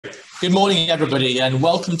Good morning, everybody, and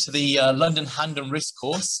welcome to the London Hand and Wrist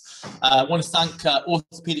course. I want to thank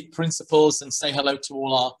Orthopaedic Principles and say hello to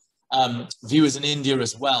all our viewers in India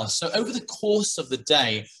as well. So over the course of the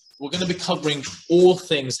day, we're going to be covering all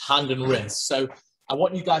things hand and wrist. So I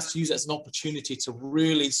want you guys to use it as an opportunity to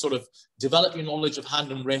really sort of develop your knowledge of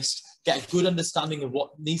hand and wrist, get a good understanding of what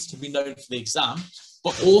needs to be known for the exam,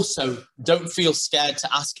 but also don't feel scared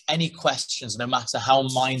to ask any questions, no matter how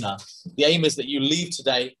minor. The aim is that you leave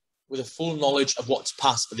today with a full knowledge of what to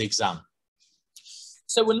pass for the exam.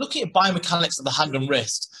 So when looking at biomechanics of the hand and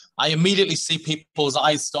wrist, I immediately see people's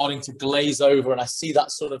eyes starting to glaze over, and I see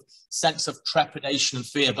that sort of sense of trepidation and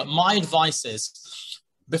fear. But my advice is,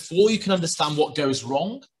 before you can understand what goes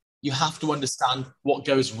wrong, you have to understand what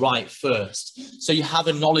goes right first. So you have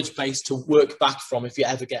a knowledge base to work back from if you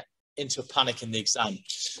ever get into a panic in the exam.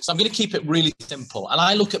 So I'm going to keep it really simple. And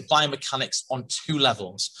I look at biomechanics on two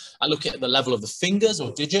levels. I look at the level of the fingers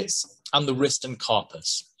or digits and the wrist and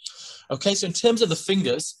carpus. Okay, so in terms of the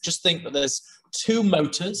fingers, just think that there's two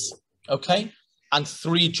motors, okay, and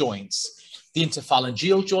three joints. The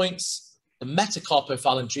interphalangeal joints, the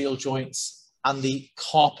metacarpophalangeal joints, and the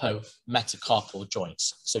carpometacarpal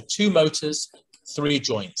joints. So two motors, three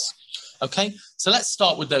joints. Okay, so let's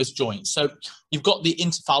start with those joints. So you've got the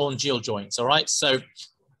interphalangeal joints, all right? So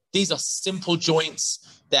these are simple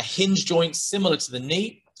joints. They're hinge joints similar to the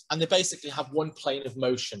knee, and they basically have one plane of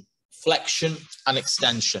motion, flexion and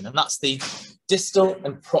extension. And that's the distal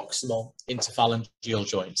and proximal interphalangeal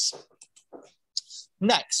joints.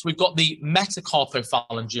 Next, we've got the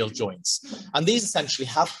metacarpophalangeal joints, and these essentially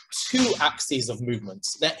have two axes of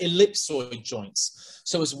movements. They're ellipsoid joints.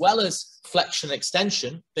 So as well as flexion and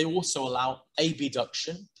extension, they also allow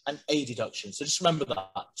abduction and adduction. So just remember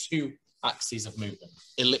that, two axes of movement,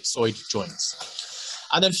 ellipsoid joints.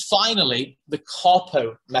 And then finally, the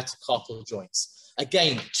carpometacarpal joints.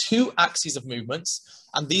 Again, two axes of movements,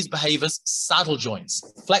 and these behave as saddle joints,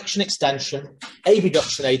 flexion, extension,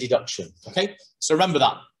 abduction, adduction, okay? So remember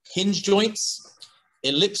that, hinge joints,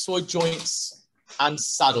 ellipsoid joints, and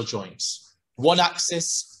saddle joints. One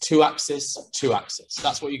axis, two axis, two axis.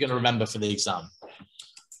 That's what you're going to remember for the exam.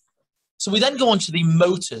 So we then go on to the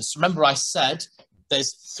motors. Remember I said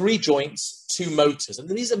there's three joints, two motors, and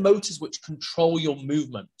these are motors which control your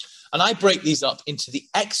movement. And I break these up into the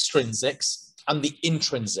extrinsics and the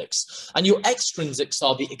intrinsics. And your extrinsics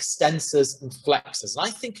are the extensors and flexors. And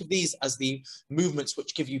I think of these as the movements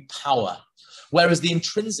which give you power, whereas the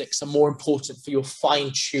intrinsics are more important for your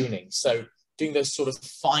fine tuning. So doing those sort of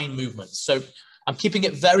fine movements. So I'm keeping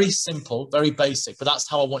it very simple, very basic, but that's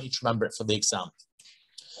how I want you to remember it for the exam.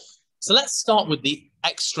 So let's start with the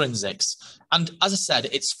extrinsics. And as I said,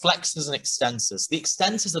 it's flexors and extensors. The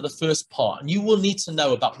extensors are the first part, and you will need to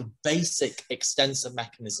know about the basic extensor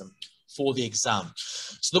mechanism for the exam.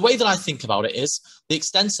 So the way that I think about it is the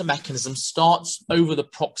extensor mechanism starts over the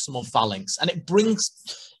proximal phalanx, and it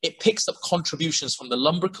picks up contributions from the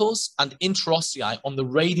lumbricals and interossei on the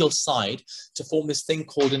radial side to form this thing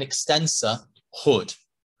called an extensor hood.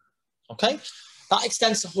 Okay, that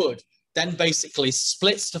extensor hood then basically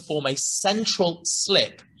splits to form a central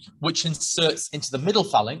slip which inserts into the middle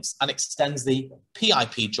phalanx and extends the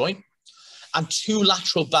PIP joint, and two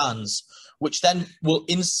lateral bands which then will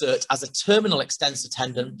insert as a terminal extensor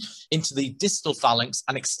tendon into the distal phalanx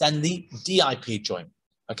and extend the DIP joint.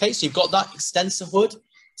 Okay, so you've got that extensor hood,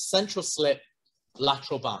 central slip,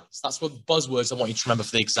 lateral bands. That's what buzzwords I want you to remember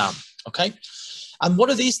for the exam, okay? And what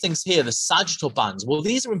are these things here, the sagittal bands? Well,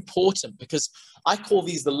 these are important because I call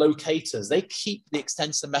these the locators. They keep the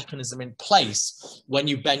extensor mechanism in place when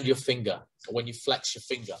you bend your finger or when you flex your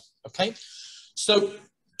finger, okay? So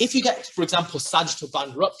if you get, for example, sagittal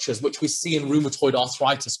band ruptures, which we see in rheumatoid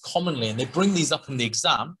arthritis commonly, and they bring these up in the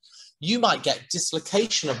exam, you might get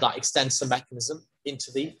dislocation of that extensor mechanism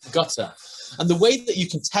into the gutter. And the way that you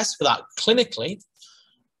can test for that clinically,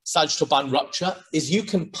 sagittal band rupture, is you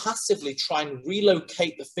can passively try and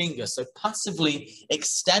relocate the finger. So passively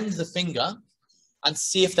extend the finger and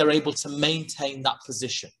see if they're able to maintain that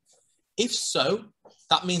position. If so,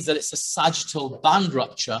 that means that it's a sagittal band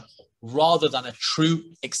rupture rather than a true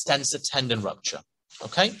extensor tendon rupture,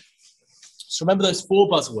 okay? So remember those four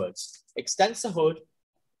buzzwords: extensor hood,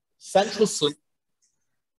 central slip,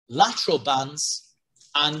 lateral bands,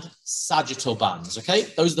 and sagittal bands, okay?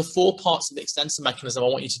 Those are the four parts of the extensor mechanism I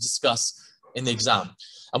want you to discuss in the exam.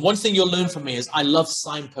 And one thing you'll learn from me is I love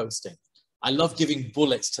signposting. I love giving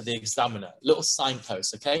bullets to the examiner, little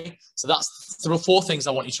signposts, okay? So that's four things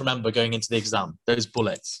I want you to remember going into the exam, those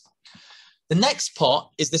bullets. The next part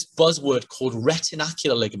is this buzzword called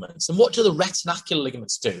retinacular ligaments. And what do the retinacular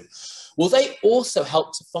ligaments do? Well, they also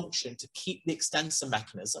help to function to keep the extensor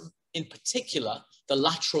mechanism, in particular, the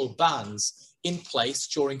lateral bands, in place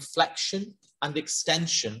during flexion and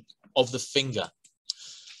extension of the finger.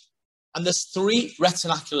 And there's 3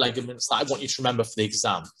 retinacular ligaments that I want you to remember for the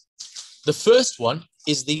exam. The first one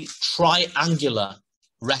is the triangular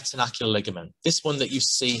retinacular ligament, this one that you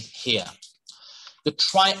see here. The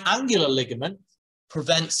triangular ligament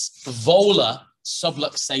prevents volar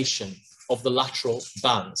subluxation of the lateral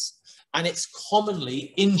bands, and it's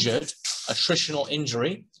commonly injured, attritional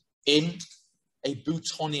injury, in a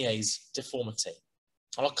Boutonier's deformity.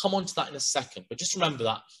 And I'll come on to that in a second, but just remember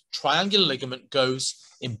that triangular ligament goes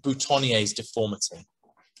in Boutonier's deformity.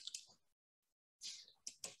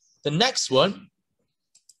 The next one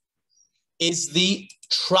is the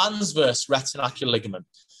transverse retinacular ligament.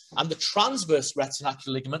 And the transverse retinacular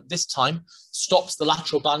ligament, this time, stops the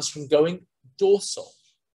lateral bands from going dorsal,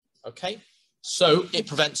 okay? So it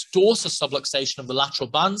prevents dorsal subluxation of the lateral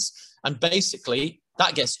bands, and basically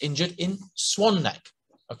that gets injured in swan neck,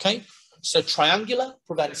 okay? So triangular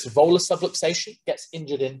prevents volar subluxation, gets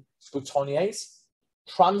injured in Boutonier's.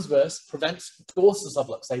 Transverse prevents dorsal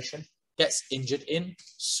subluxation, gets injured in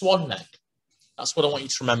swan neck. That's what I want you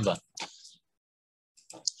to remember.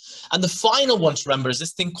 And the final one to remember is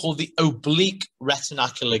this thing called the oblique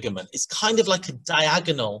retinacular ligament. It's kind of like a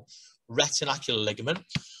diagonal retinacular ligament.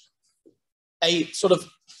 A sort of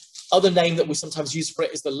other name that we sometimes use for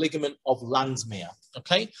it is the ligament of Landsmeer,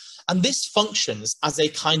 okay? And this functions as a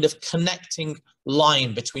kind of connecting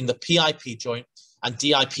line between the PIP joint and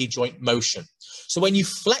DIP joint motion. So when you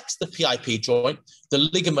flex the PIP joint, the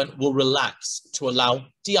ligament will relax to allow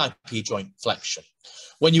DIP joint flexion.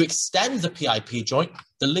 When you extend the PIP joint,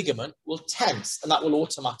 the ligament will tense, and that will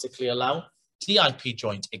automatically allow DIP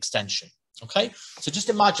joint extension, okay? So just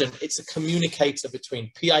imagine it's a communicator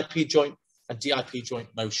between PIP joint and DIP joint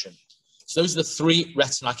motion. So those are the 3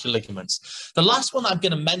 retinacular ligaments. The last one that I'm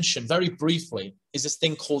going to mention very briefly is this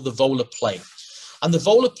thing called the volar plate. And the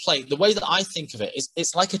volar plate, the way that I think of it is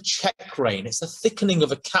it's like a check rein. It's a thickening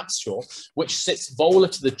of a capsule which sits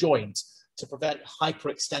volar to the joint to prevent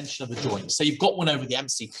hyperextension of the joint. So you've got one over the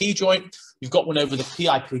MCP joint, you've got one over the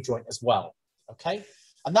PIP joint as well, okay?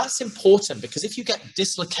 And that's important because if you get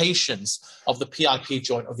dislocations of the PIP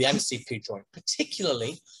joint or the MCP joint,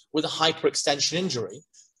 particularly with a hyperextension injury,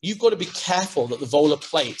 you've got to be careful that the volar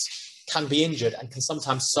plate can be injured and can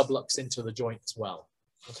sometimes sublux into the joint as well,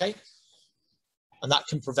 okay? And that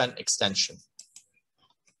can prevent extension.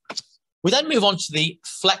 We then move on to the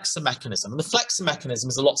flexor mechanism. And the flexor mechanism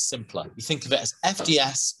is a lot simpler. You think of it as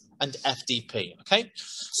FDS and FDP, okay?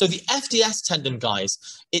 So the FDS tendon, guys,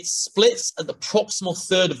 it splits at the proximal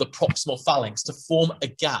third of the proximal phalanx to form a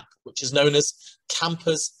gap, which is known as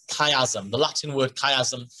campus chiasm. The Latin word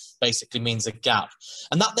chiasm basically means a gap.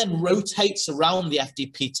 And that then rotates around the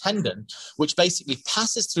FDP tendon, which basically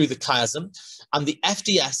passes through the chiasm, and the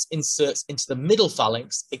FDS inserts into the middle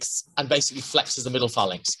phalanx and basically flexes the middle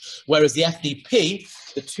phalanx. Whereas the FDP,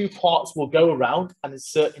 the 2 parts will go around and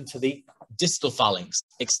insert into the distal phalanx,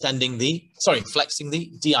 flexing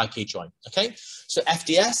the DIP joint, okay? So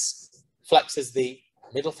FDS flexes the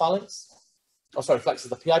middle phalanx, flexes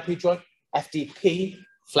the PIP joint. FDP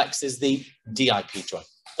flexes the DIP joint.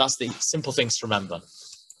 That's the simple things to remember,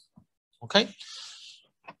 okay?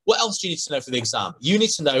 What else do you need to know for the exam? You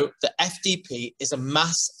need to know that FDP is a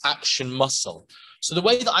mass action muscle. So the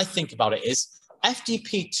way that I think about it is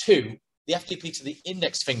FDP2, the FDP to the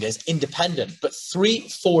index finger is independent, but 3,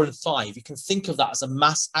 4, and 5, you can think of that as a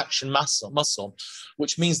mass action muscle,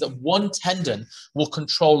 which means that one tendon will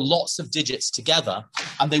control lots of digits together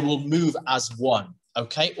and they will move as one,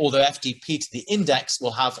 okay? Although FDP to the index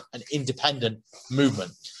will have an independent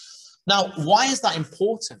movement. Now, why is that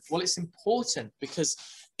important? Well, it's important because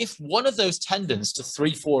if one of those tendons to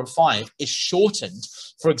 3, 4, or 5 is shortened,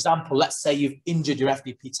 for example, let's say you've injured your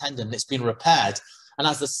FDP tendon and it's been repaired, and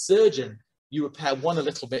as a surgeon, you repair one a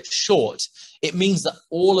little bit short, it means that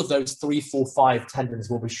all of those 3, 4, 5 tendons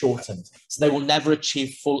will be shortened. So they will never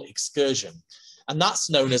achieve full excursion. And that's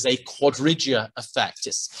known as a quadriga effect.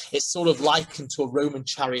 It's sort of likened to a Roman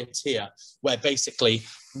charioteer, where basically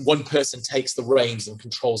one person takes the reins and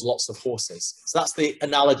controls lots of horses. So that's the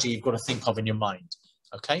analogy you've got to think of in your mind,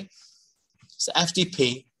 okay? So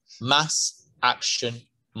FDP, mass action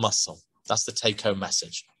muscle. That's the take-home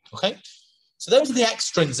message, okay? So those are the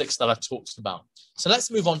extrinsics that I've talked about. So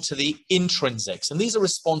let's move on to the intrinsics. And these are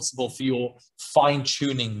responsible for your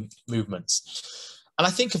fine-tuning movements. And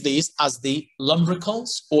I think of these as the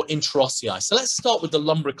lumbricals or interossei. So let's start with the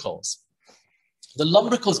lumbricals. The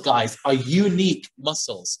lumbricals, guys, are unique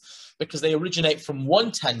muscles because they originate from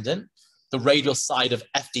one tendon the radial side of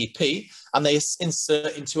FDP, and they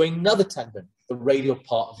insert into another tendon, the radial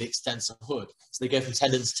part of the extensor hood. So they go from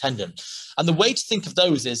tendon to tendon. And the way to think of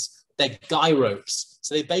those is they're guy ropes.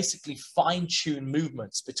 So they basically fine-tune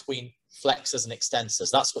movements between flexors and extensors.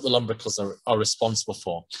 That's what the lumbricals are responsible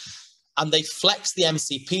for. And they flex the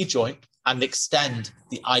MCP joint and extend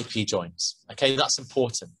the IP joints. Okay, that's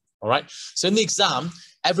important. All right. So in the exam,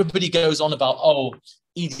 everybody goes on about, oh,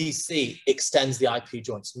 EDC extends the IP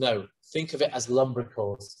joints. No, think of it as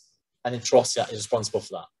lumbricals, and interossei is responsible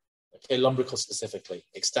for that. Okay, lumbricals specifically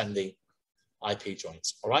extend the IP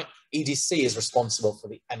joints. All right. EDC is responsible for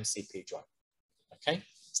the MCP joint. Okay,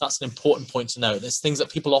 so that's an important point to know. There's things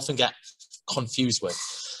that people often get confused with.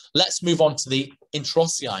 Let's move on to the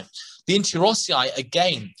interossei. The interossei,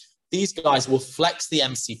 again, these guys will flex the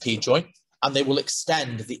MCP joint and they will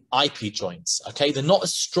extend the IP joints. Okay, they're not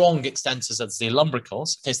as strong extensors as the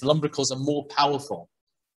lumbricals. Okay, so the lumbricals are more powerful.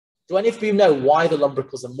 Do any of you know why the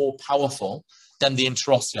lumbricals are more powerful than the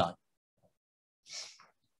interossei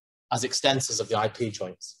as extensors of the IP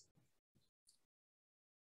joints?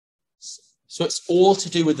 So it's all to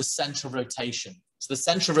do with the center of rotation. So the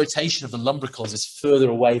center of rotation of the lumbricals is further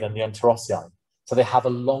away than the interossei. So they have a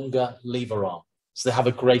longer lever arm. So they have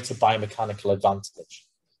a greater biomechanical advantage.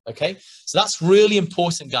 Okay, so that's really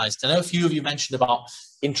important, guys. I know a few of you mentioned about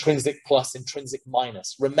intrinsic plus, intrinsic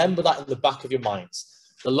minus. Remember that in the back of your minds.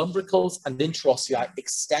 The lumbricals and interossei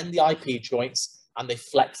extend the IP joints and they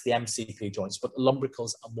flex the MCP joints, but the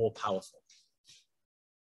lumbricals are more powerful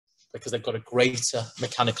because they've got a greater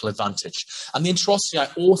mechanical advantage. And the interossei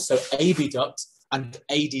also abduct and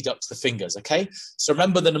adduct the fingers, okay? So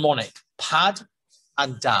remember the mnemonic, pad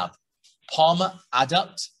and dab. Palmar,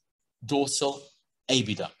 adduct, dorsal,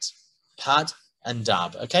 abduct. Pad and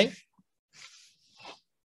dab, okay?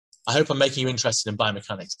 I hope I'm making you interested in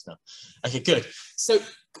biomechanics now. Okay, good. So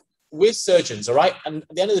we're surgeons, all right? And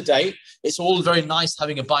at the end of the day, it's all very nice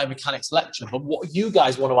having a biomechanics lecture, but what you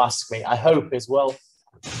guys want to ask me, I hope, is, well,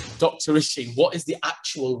 Dr. Rishi, what is the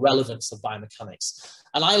actual relevance of biomechanics?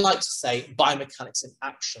 And I like to say biomechanics in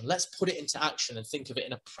action. Let's put it into action and think of it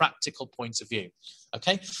in a practical point of view,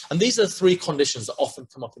 okay? And these are the three conditions that often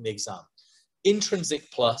come up in the exam.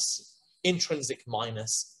 Intrinsic plus, intrinsic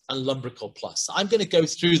minus, and lumbrical plus. So I'm going to go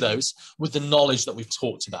through those with the knowledge that we've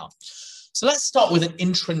talked about. So let's start with an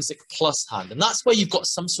intrinsic plus hand. And that's where you've got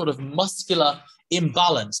some sort of muscular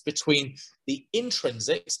imbalance between the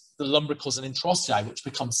intrinsics, the lumbricals and interossei, which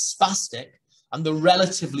become spastic, and the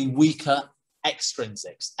relatively weaker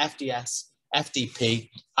extrinsics, FDS, FDP,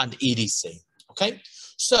 and EDC, okay?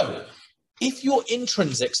 So if your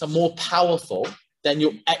intrinsics are more powerful than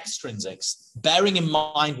your extrinsics, bearing in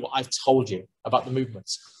mind what I've told you about the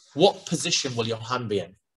movements, what position will your hand be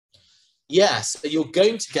in? Yes, so you're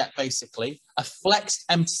going to get basically a flexed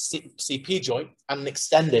MCP joint and an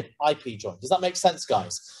extended IP joint. Does that make sense,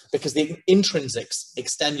 guys? Because the intrinsics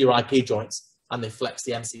extend your IP joints and they flex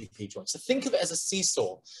the MCP joints. So think of it as a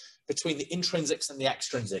seesaw between the intrinsics and the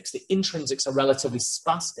extrinsics. The intrinsics are relatively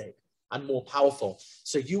spastic and more powerful.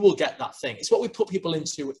 So you will get that thing. It's what we put people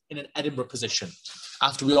into in an Edinburgh position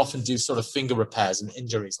after we often do sort of finger repairs and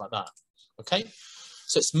injuries like that, okay?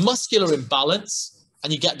 So it's muscular imbalance,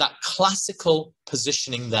 and you get that classical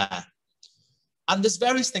positioning there. And there's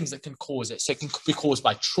various things that can cause it. So it can be caused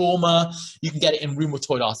by trauma. You can get it in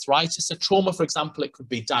rheumatoid arthritis. So trauma, for example, it could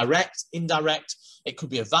be direct, indirect. It could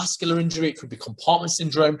be a vascular injury. It could be compartment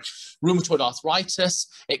syndrome. Rheumatoid arthritis.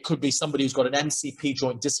 It could be somebody who's got an MCP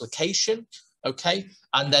joint dislocation, okay?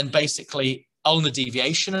 And then basically ulnar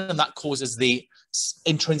deviation, and that causes the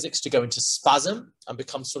intrinsics to go into spasm and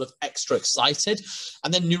become sort of extra excited.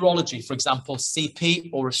 And then neurology, for example, CP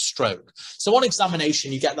or a stroke. So on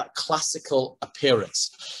examination, you get that classical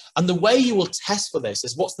appearance. And the way you will test for this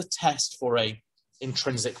is, what's the test for a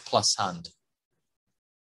intrinsic plus hand?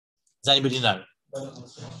 Does anybody know?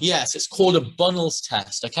 Yes, it's called a Bunnell's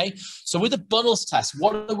test, okay? So with a Bunnell's test,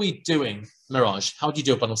 what are we doing, Miraj? How do you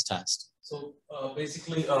do a Bunnell's test? So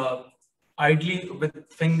basically, ideally with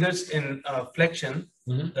fingers in flexion,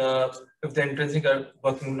 if the intrinsic are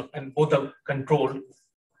working and both are controlled,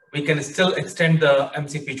 we can still extend the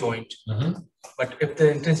MCP joint. But if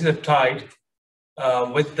the intrinsic are tied,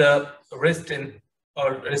 with the wrist in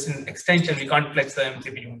extension, we can't flex the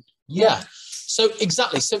MCP joint. Yeah, so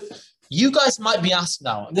exactly. So you guys might be asked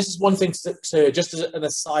now, and this is one thing to just as an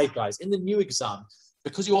aside, guys, in the new exam,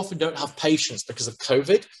 because you often don't have patients because of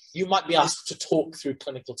COVID, you might be asked to talk through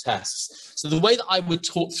clinical tests. So the way that I would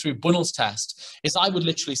talk through Bunnell's test is I would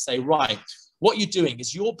literally say, right, what you're doing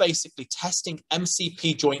is you're basically testing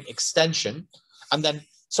MCP joint extension, and then,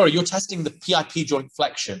 sorry, you're testing the PIP joint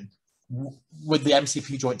flexion, with the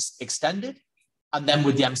MCP joints extended and then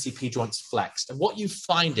with the MCP joints flexed. And what you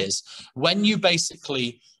find is when you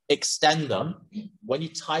basically extend them, when you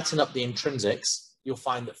tighten up the intrinsics, you'll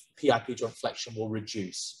find that PIP joint flexion will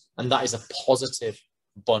reduce. And that is a positive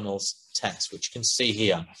Bunnell's test, which you can see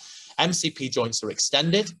here. MCP joints are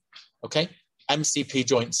extended, okay? MCP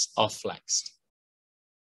joints are flexed,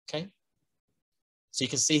 okay? So you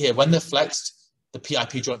can see here, when they're flexed, the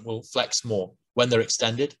PIP joint will flex more. When they're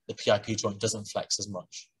extended, the PIP joint doesn't flex as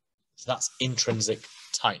much. So that's intrinsic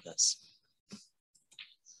tightness.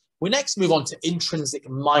 We next move on to intrinsic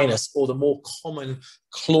minus, or the more common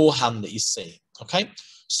claw hand that you see, okay?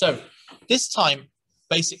 So this time,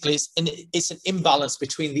 basically, it's an imbalance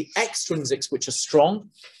between the extrinsics, which are strong,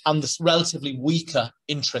 and the relatively weaker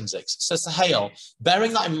intrinsics. So Sahel,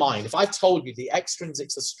 bearing that in mind, if I told you the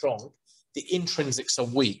extrinsics are strong, the intrinsics are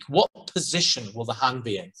weak, what position will the hand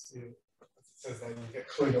be in? So then you get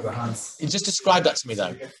clawing of the hands. You just describe that to me, though.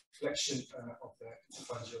 You get flexion of the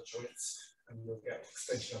interphalangeal joints, and you'll get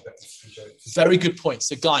extension of the MCP joints. Very good point.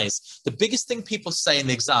 So guys, the biggest thing people say in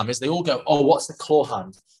the exam is they all go, oh, what's the claw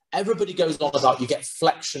hand? Everybody goes on about you get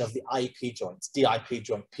flexion of the IP joints, DIP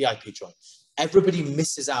joint, PIP joint. Everybody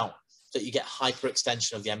misses out that you get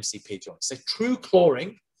hyperextension of the MCP joints. So true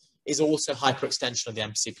clawing is also hyperextension of the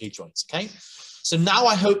MCP joints, okay? So now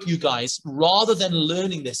I hope you guys, rather than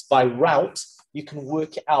learning this by route, you can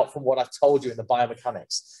work it out from what I've told you in the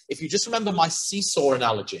biomechanics. If you just remember my seesaw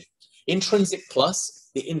analogy, intrinsic plus,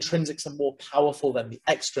 the intrinsics are more powerful than the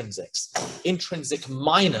extrinsics. Intrinsic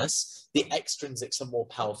minus, the extrinsics are more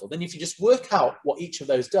powerful. Then if you just work out what each of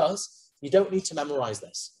those does, you don't need to memorize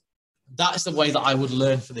this. That is the way that I would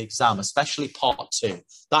learn for the exam, especially part 2.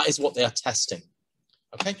 That is what they are testing.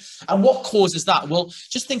 Okay, and what causes that? Well,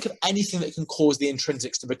 just think of anything that can cause the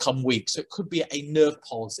intrinsics to become weak. So it could be a nerve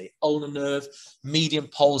palsy, ulnar nerve, median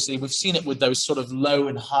palsy. We've seen it with those sort of low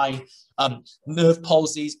and high nerve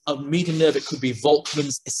palsies. Median nerve, it could be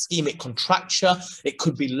Volkmann's ischemic contracture. It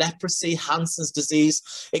could be leprosy, Hansen's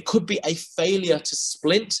disease. It could be a failure to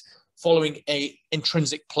splint following a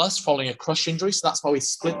intrinsic plus, following a crush injury. So that's why we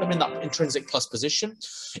split them in that intrinsic plus position.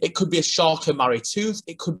 It could be a Charcot-Marie tooth.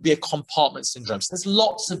 It could be a compartment syndrome. So there's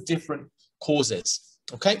lots of different causes,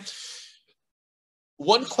 okay?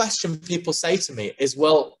 One question people say to me is,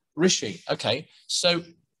 well, Rishi, okay, so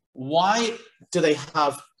why do they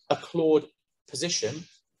have a clawed position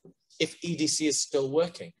if EDC is still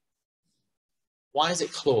working? Why is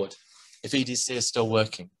it clawed if EDC is still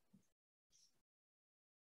working?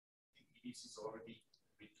 It's already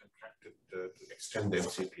been contracted to extend the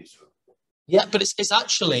MCP. So. Yeah, but it's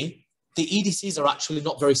actually, the EDCs are actually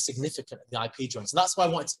not very significant at the IP joints. And that's why I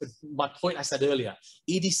wanted to, my point I said earlier,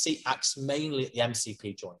 EDC acts mainly at the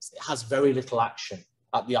MCP joints. It has very little action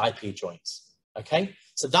at the IP joints, okay?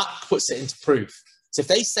 So that puts it into proof. So if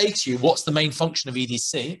they say to you, what's the main function of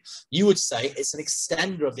EDC? You would say it's an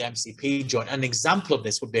extender of the MCP joint. An example of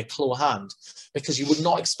this would be a claw hand, because you would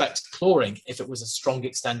not expect clawing if it was a strong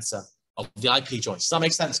extensor of the IP joints. Does that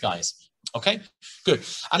make sense, guys? Okay, good.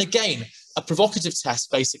 And again, a provocative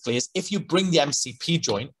test basically is if you bring the MCP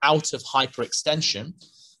joint out of hyperextension,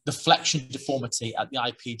 the flexion deformity at the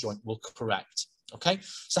IP joint will correct. Okay,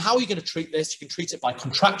 so how are you going to treat this? You can treat it by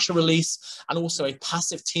contracture release and also a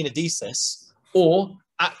passive tenodesis or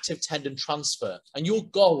active tendon transfer. And your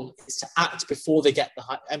goal is to act before they get the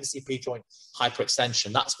MCP joint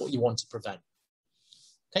hyperextension. That's what you want to prevent.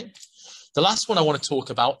 Okay. The last one I want to talk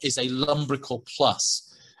about is a lumbrical plus.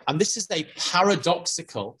 And this is a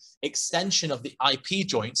paradoxical extension of the IP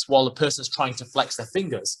joints while the person's trying to flex their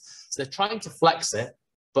fingers. So they're trying to flex it,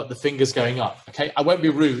 but the finger's going up, okay? I won't be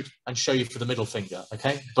rude and show you for the middle finger,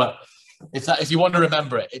 okay? But if you want to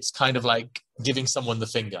remember it, it's kind of like giving someone the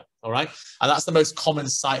finger, all right? And that's the most common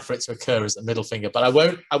site for it to occur is the middle finger. But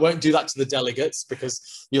I won't do that to the delegates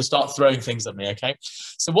because you'll start throwing things at me, okay?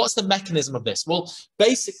 So what's the mechanism of this? Well,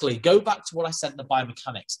 basically, go back to what I said in the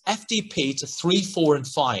biomechanics. FDP to 3, 4, and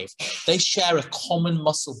 5, they share a common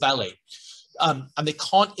muscle belly. And they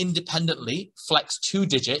can't independently flex 2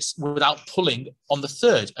 digits without pulling on the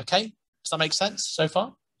 3rd, okay? Does that make sense so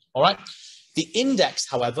far? All right. The index,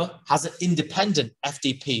 however, has an independent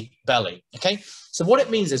FDP belly, okay? So what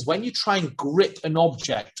it means is when you try and grip an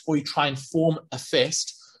object or you try and form a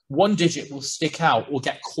fist, 1 digit will stick out or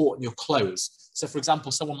get caught in your clothes. So for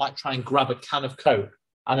example, someone might try and grab a can of Coke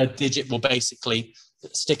and a digit will basically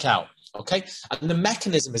stick out, okay? And the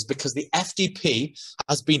mechanism is because the FDP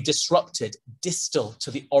has been disrupted distal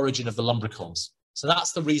to the origin of the lumbricals. So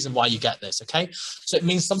that's the reason why you get this, okay? So it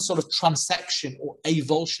means some sort of transection or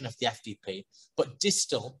avulsion of the FDP, but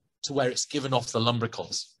distal to where it's given off the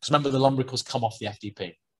lumbricals. Because remember, the lumbricals come off the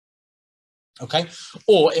FDP. Okay,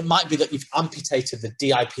 or it might be that you've amputated the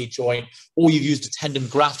DIP joint, or you've used a tendon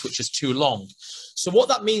graft which is too long. So what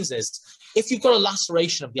that means is, if you've got a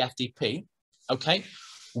laceration of the FDP, okay,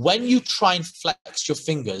 when you try and flex your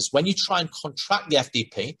fingers, when you try and contract the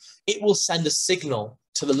FDP, it will send a signal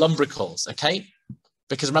to the lumbricals, okay?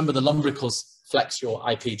 Because remember, the lumbricals flex your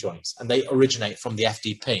IP joints and they originate from the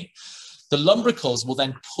FDP. The lumbricals will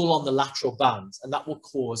then pull on the lateral bands, and that will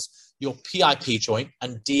cause your PIP joint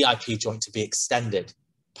and DIP joint to be extended,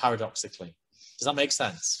 paradoxically. Does that make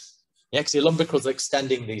sense? Yeah, because your lumbricals are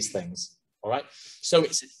extending these things, all right? So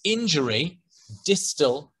it's an injury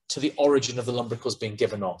distal to the origin of the lumbricals being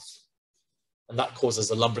given off. And that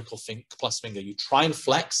causes a lumbrical plus finger. You try and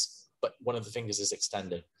flex, but one of the fingers is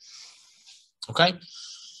extended. Okay?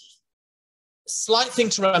 Slight thing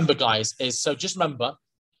to remember, guys, is, so just remember,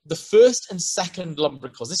 the first and second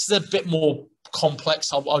lumbricals, this is a bit more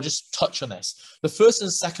complex, I'll just touch on this. The first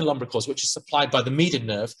and second lumbricals, which is supplied by the median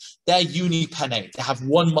nerve, they're unipennate. They have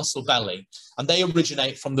one muscle belly, and they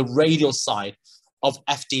originate from the radial side of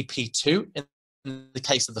FDP2 in the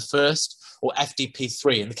case of the first, or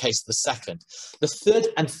FDP3 in the case of the second. The third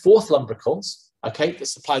and fourth lumbricals, okay, that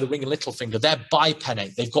supply the ring and little finger, they're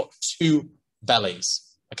bipennate. They've got two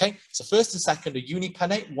bellies, okay? So first and second are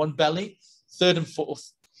unipennate, one belly. Third and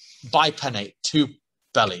fourth, bipennate, two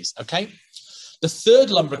bellies, okay? The third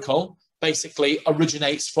lumbrical basically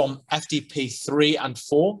originates from FDP3 and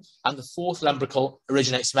 4, and the fourth lumbrical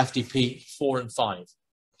originates from FDP 4 and 5.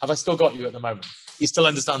 Have I still got you at the moment? You still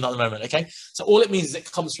understand that at the moment, okay? So all it means is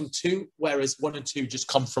it comes from 2, whereas 1 and 2 just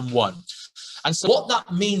come from 1. And so what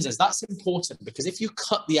that means is that's important, because if you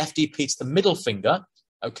cut the FDP to the middle finger,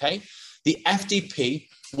 okay, the FDP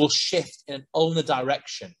will shift in an ulnar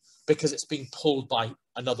direction because it's being pulled by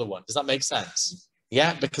another one. Does that make sense?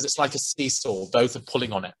 Yeah, because it's like a seesaw, both are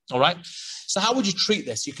pulling on it, all right? So how would you treat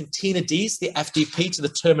this? You can tenodese the FDP to the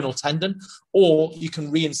terminal tendon, or you can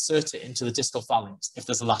reinsert it into the distal phalanx if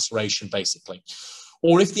there's a laceration, basically.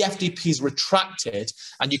 Or if the FDP is retracted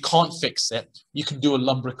and you can't fix it, you can do a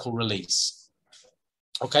lumbrical release,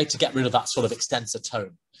 okay, to get rid of that sort of extensor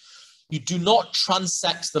tone. You do not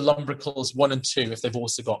transect the lumbricals 1 and 2 if they've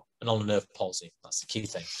also got an ulnar nerve palsy. That's the key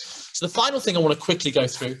thing. So the final thing I want to quickly go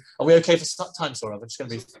through, are we okay for time, Sorry, I'm just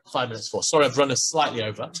going to be 5 minutes for. Sorry, I've run us slightly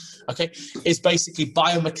over, okay, is basically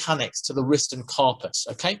biomechanics to the wrist and carpus,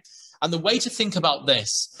 okay? And the way to think about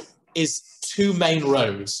this is 2 main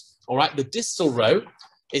rows, all right? The distal row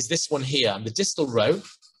is this one here, and the distal row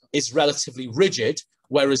is relatively rigid,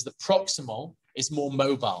 whereas the proximal is more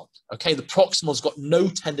mobile, okay? The proximal's got no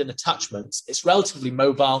tendon attachments. It's relatively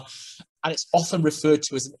mobile, and it's often referred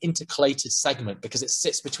to as an intercalated segment because it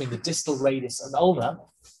sits between the distal radius and ulna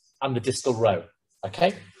and the distal row,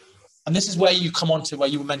 okay? And this is where you come on to where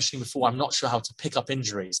you were mentioning before, I'm not sure how to pick up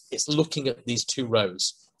injuries. It's looking at these 2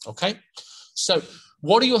 rows, okay? So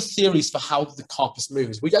what are your theories for how the carpus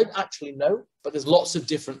moves? We don't actually know, but there's lots of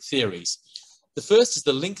different theories. The first is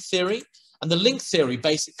the link theory. And the link theory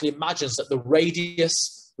basically imagines that the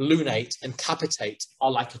radius, lunate, and capitate are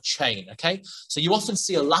like a chain, okay? So you often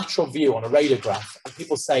see a lateral view on a radiograph, and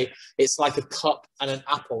people say it's like a cup and an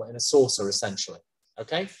apple in a saucer, essentially,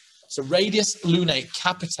 okay? So radius, lunate,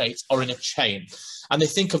 capitate are in a chain, and they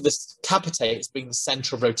think of this capitate as being the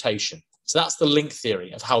center of rotation. So that's the link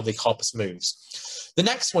theory of how the carpus moves. The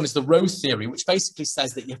next one is the row theory, which basically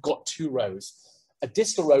says that you've got 2 rows. A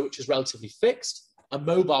distal row, which is relatively fixed, a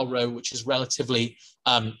mobile row, which is relatively,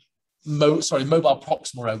 mobile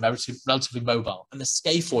proximal row, relatively mobile. And the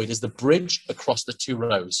scaphoid is the bridge across the 2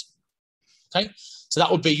 rows, okay? So that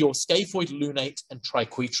would be your scaphoid, lunate, and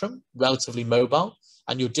triquetrum, relatively mobile,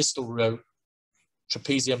 and your distal row,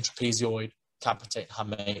 trapezium, trapezoid, capitate,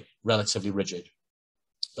 hamate, relatively rigid.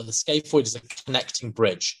 But the scaphoid is a connecting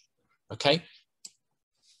bridge, okay?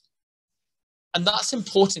 And that's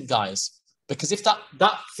important, guys. Because if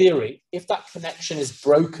that theory, if that connection is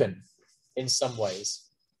broken in some ways,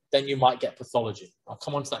 then you might get pathology. I'll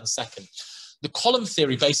come on to that in a second. The column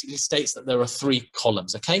theory basically states that there are 3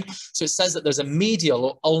 columns, okay? So it says that there's a medial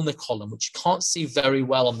or ulnar column, which you can't see very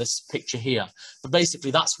well on this picture here. But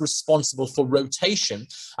basically that's responsible for rotation,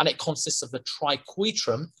 and it consists of the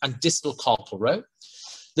triquetrum and distal carpal row.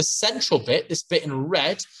 The central bit, this bit in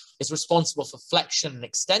red, is responsible for flexion and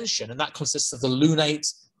extension, and that consists of the lunate,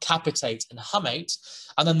 capitate, and hamate.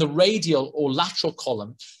 And then the radial or lateral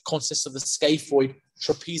column consists of the scaphoid,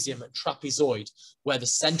 trapezium, and trapezoid, where the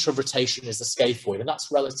center of rotation is the scaphoid, and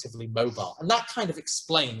that's relatively mobile. And that kind of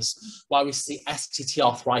explains why we see STT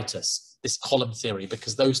arthritis, this column theory,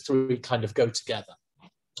 because those 3 kind of go together,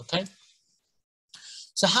 okay?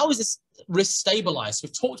 So how is this wrist stabilized?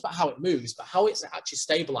 We've talked about how it moves, but how it's actually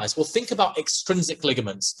stabilized. Well, think about extrinsic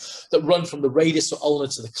ligaments that run from the radius or ulna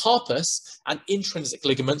to the carpus, and intrinsic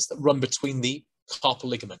ligaments that run between the carpal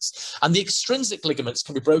ligaments. And the extrinsic ligaments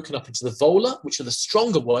can be broken up into the volar, which are the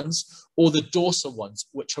stronger ones, or the dorsal ones,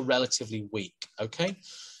 which are relatively weak, okay?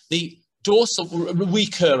 The dorsal,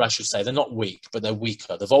 weaker, I should say. They're not weak, but they're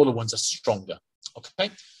weaker. The volar ones are stronger,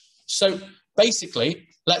 okay? So basically,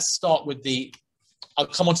 let's start with the, I'll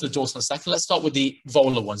come on to the dorsal in a second. Let's start with the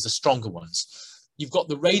volar ones, the stronger ones. You've got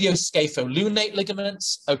the radioscapholunate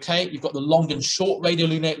ligaments, okay? You've got the long and short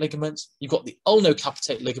radiolunate ligaments. You've got the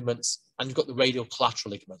ulnocapitate ligaments, and you've got the radial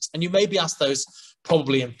collateral ligaments. And you may be asked those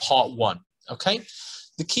probably in part 1, okay?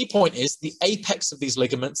 The key point is the apex of these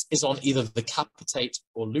ligaments is on either the capitate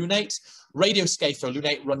or lunate.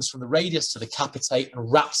 Radioscapholunate runs from the radius to the capitate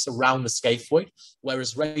and wraps around the scaphoid,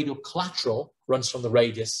 whereas radial collateral runs from the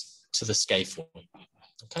radius to the scaphoid,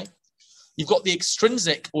 okay? You've got the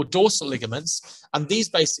extrinsic or dorsal ligaments, and these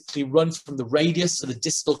basically run from the radius to the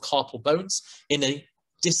distal carpal bones in a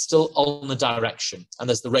distal ulnar direction. And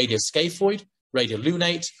there's the radioscaphoid,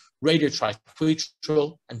 radiolunate,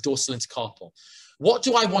 radiotriquetral, and dorsal intercarpal. What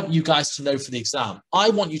do I want you guys to know for the exam? I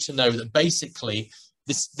want you to know that basically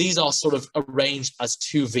these are sort of arranged as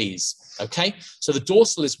 2 Vs, okay? So the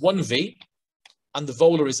dorsal is 1 V, and the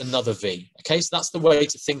volar is another V, okay? So that's the way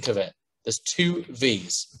to think of it. There's 2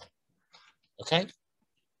 Vs. Okay,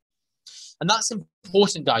 and that's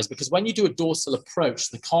important, guys, because when you do a dorsal approach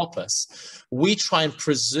to the carpus, we try and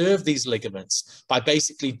preserve these ligaments by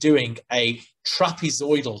basically doing a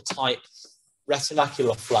trapezoidal type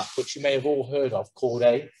retinacular flap, which you may have all heard of, called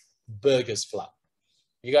a Berger's flap.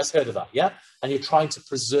 You guys heard of that, yeah? And you're trying to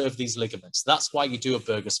preserve these ligaments. That's why you do a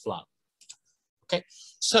Berger's flap. Okay,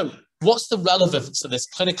 so what's the relevance of this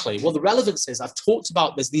clinically? Well, the relevance is I've talked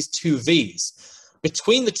about there's these 2 Vs.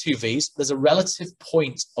 Between the 2 Vs, there's a relative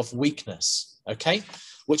point of weakness, okay,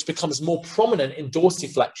 which becomes more prominent in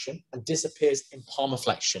dorsiflexion and disappears in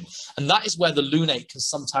palmaflexion. And that is where the lunate can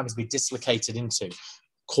sometimes be dislocated into,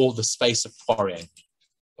 called the space of Poirier,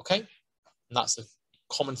 okay? And that's a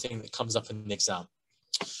common thing that comes up in the exam.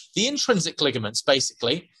 The intrinsic ligaments,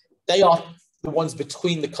 basically, they are the ones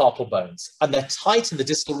between the carpal bones, and they're tight in the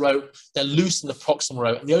distal row, they're loose in the proximal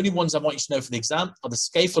row, and the only ones I want you to know for the exam are the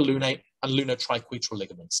scapholunate and lunotriquetral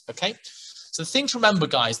ligaments, okay? So the thing to remember,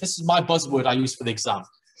 guys, this is my buzzword I use for the exam,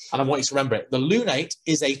 and I want you to remember it. The lunate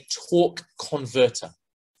is a torque converter.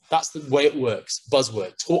 That's the way it works,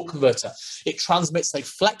 buzzword, torque converter. It transmits a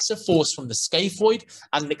flexor force from the scaphoid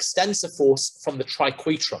and an extensor force from the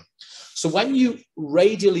triquetrum. So when you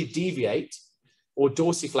radially deviate or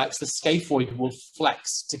dorsiflex, the scaphoid will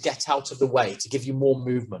flex to get out of the way, to give you more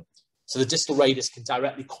movement. So the distal radius can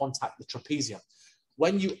directly contact the trapezium.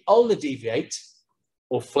 When you ulnar deviate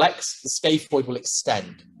or flex, the scaphoid will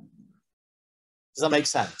extend. Does that make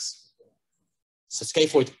sense? So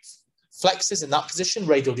scaphoid flexes in that position,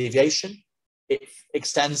 radial deviation. It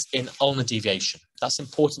extends in ulnar deviation. That's an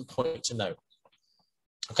important point to know.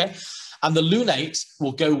 Okay? And the lunate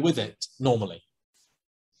will go with it normally.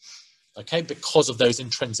 Okay, because of those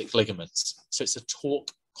intrinsic ligaments. So it's a torque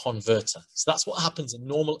converter. So that's what happens in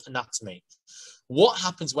normal anatomy. What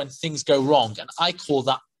happens when things go wrong? And I call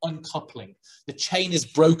that uncoupling. The chain is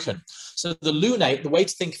broken. So the lunate, the way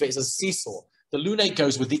to think of it is as a seesaw. The lunate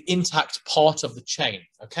goes with the intact part of the chain,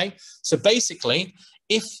 okay? So basically,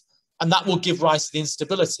 and that will give rise to the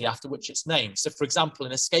instability after which it's named. So for example,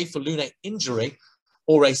 in a scapholunate injury,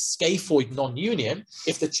 or a scaphoid non-union,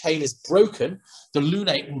 if the chain is broken, the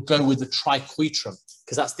lunate will go with the triquetrum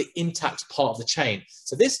because that's the intact part of the chain.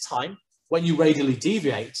 So this time, when you radially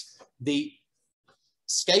deviate, the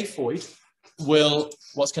scaphoid will,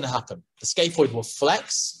 what's going to happen? The scaphoid will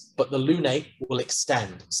flex, but the lunate will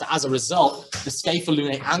extend. So as a result, the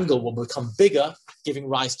scapholunate angle will become bigger, giving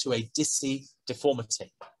rise to a dissi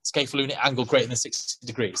deformity. Scapholunate angle greater than 60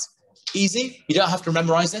 degrees. Easy. You don't have to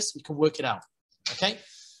memorize this. You can work it out. Okay,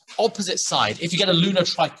 opposite side, if you get a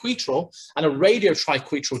lunotriquetral and a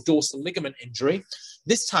radiotriquetral dorsal ligament injury,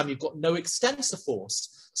 this time you've got no extensor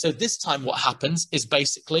force. So this time what happens is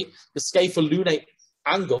basically the scapholunate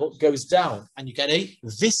angle goes down and you get a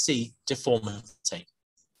visci deformity.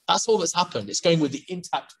 That's all that's happened. It's going with the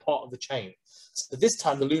intact part of the chain. So this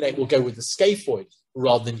time the lunate will go with the scaphoid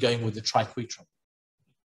rather than going with the triquetrum.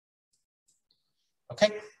 Okay,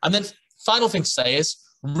 and then final thing to say is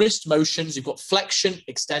wrist motions, you've got flexion,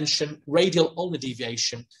 extension, radial ulnar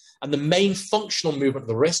deviation, and the main functional movement of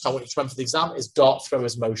the wrist, I want you to remember for the exam, is dart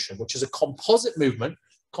thrower's motion, which is a composite movement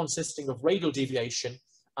consisting of radial deviation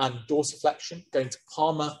and dorsiflexion, going to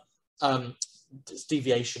palmar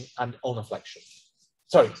deviation and ulnar flexion.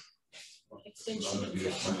 Sorry.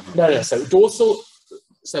 No. So dorsal,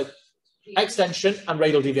 so extension and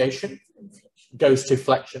radial deviation goes to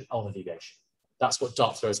flexion, ulnar deviation. That's what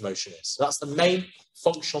dart throwers motion is. So that's the main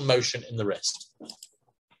functional motion in the wrist.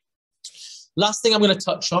 Last thing I'm going to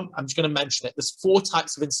touch on, I'm just going to mention it. There's 4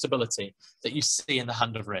 types of instability that you see in the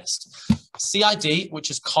hand of wrist. CID,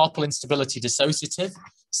 which is carpal instability dissociative.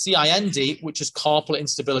 CIND, which is carpal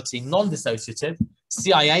instability non-dissociative.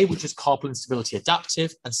 CIA, which is carpal instability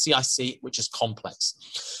adaptive. And CIC, which is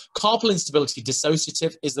complex. Carpal instability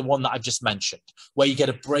dissociative is the one that I've just mentioned, where you get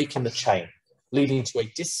a break in the chain, leading to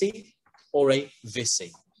a disc or a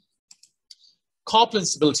VISI. Carpal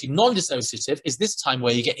instability non-dissociative is this time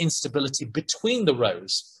where you get instability between the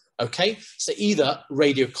rows, okay? So either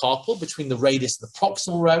radiocarpal between the radius and the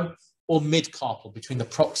proximal row, or midcarpal between the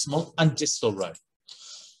proximal and distal row.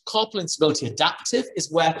 Carpal instability adaptive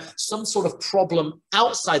is where some sort of problem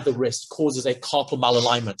outside the wrist causes a carpal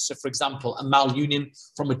malalignment. So for example, a malunion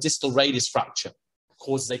from a distal radius fracture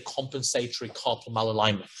causes a compensatory carpal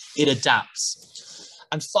malalignment. It adapts.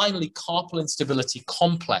 And finally, carpal instability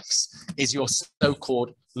complex is your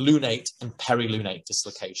so-called lunate and perilunate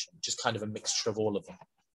dislocation, which is kind of a mixture of all of them.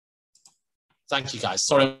 Thank you, guys.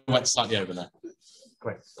 Sorry I went slightly over there.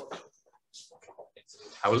 Great.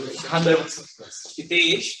 I will hand over to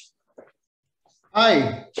Hitesh.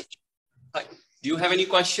 Hi. Hi. Do you have any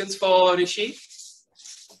questions for Rishi?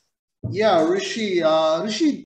 Yeah, Rishi. Rishi,